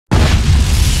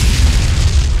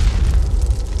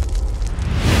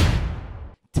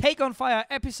Take on Fire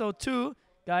episode 2.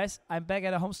 Guys, I'm back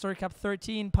at a Home Story Cup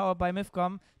 13 powered by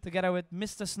MIFcom together with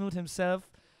Mr. Snute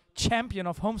himself, champion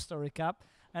of Home Story Cup,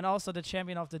 and also the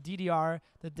champion of the DDR,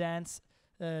 the Dance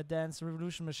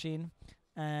Revolution Machine.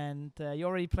 And you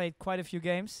already played quite a few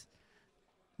games.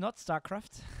 Not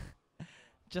StarCraft,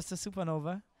 just a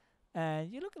Supernova.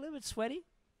 And you look a little bit sweaty.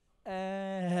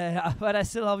 But I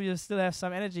still hope you still have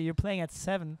some energy. You're playing at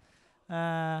 7.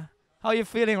 How are you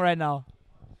feeling right now?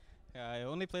 Yeah, I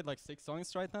only played like 6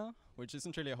 songs right now, which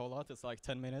isn't really a whole lot. It's like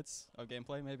 10 minutes of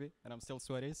gameplay maybe, and I'm still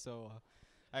sweaty. So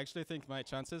I actually think my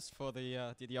chances for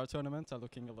the DDR tournament are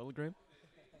looking a little grim.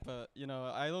 But you know,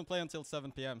 I don't play until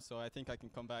 7 p.m., so I think I can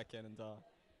come back and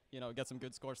you know, get some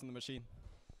good scores in the machine.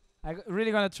 I'm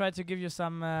really gonna try to give you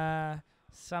some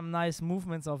nice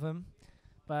movements of him,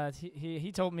 but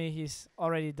he told me he's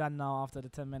already done now after the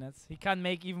 10 minutes. He can't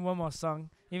make even one more song,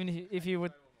 even if he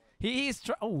would. He's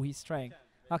trying.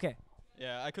 Okay.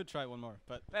 Yeah, I could try one more,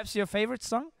 but perhaps your favorite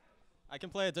song? I can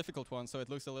play a difficult one, so it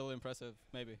looks a little impressive,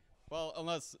 maybe. Well,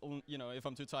 unless you know, if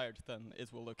I'm too tired, then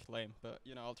it will look lame. But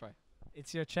you know, I'll try.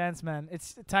 It's your chance, man.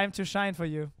 It's time to shine for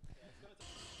you.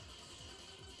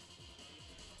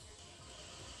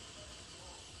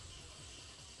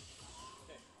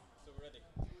 Okay, so we're ready.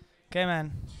 Okay,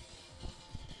 man.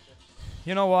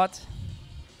 You know what?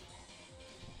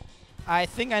 I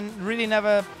think I really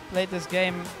never played this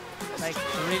game, like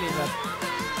really, but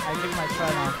I give my try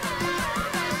now.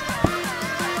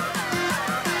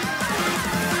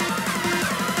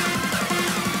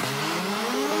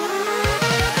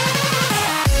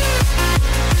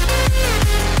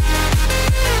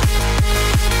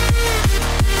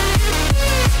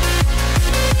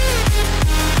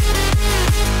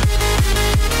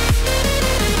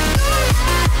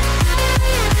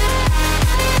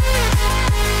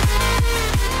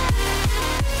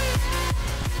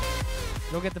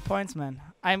 Look at the points, man.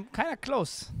 I'm kind of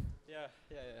close. Yeah.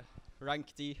 Rank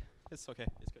D. It's okay.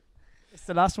 It's good. It's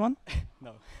the last one?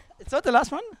 No. It's not the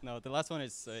last one? No, the last one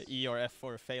is E or F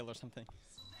for fail or something.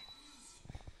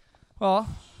 Well.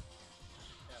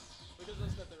 Yeah. We just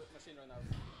looked at the machine right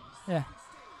now. Yeah.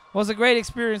 Was a great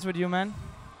experience with you, man.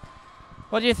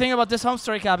 What do you think about this Home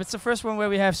Story Cup? It's the first one where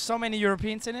we have so many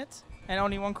Europeans in it, and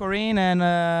only one Korean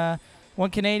and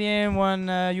one Canadian, one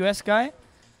US guy.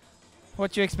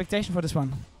 What's your expectation for this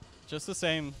one? Just the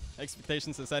same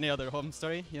expectations as any other Home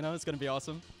Story. You know, it's going to be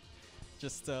awesome.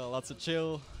 Just lots of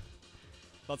chill,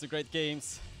 lots of great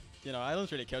games. You know, I don't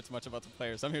really care too much about the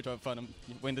players. I'm here to have fun and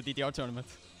win the DDR tournament.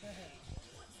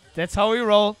 That's how we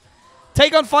roll.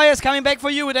 Take on Fire is coming back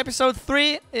for you with episode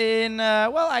 3 in,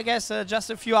 well, I guess just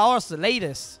a few hours the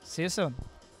latest. See you soon.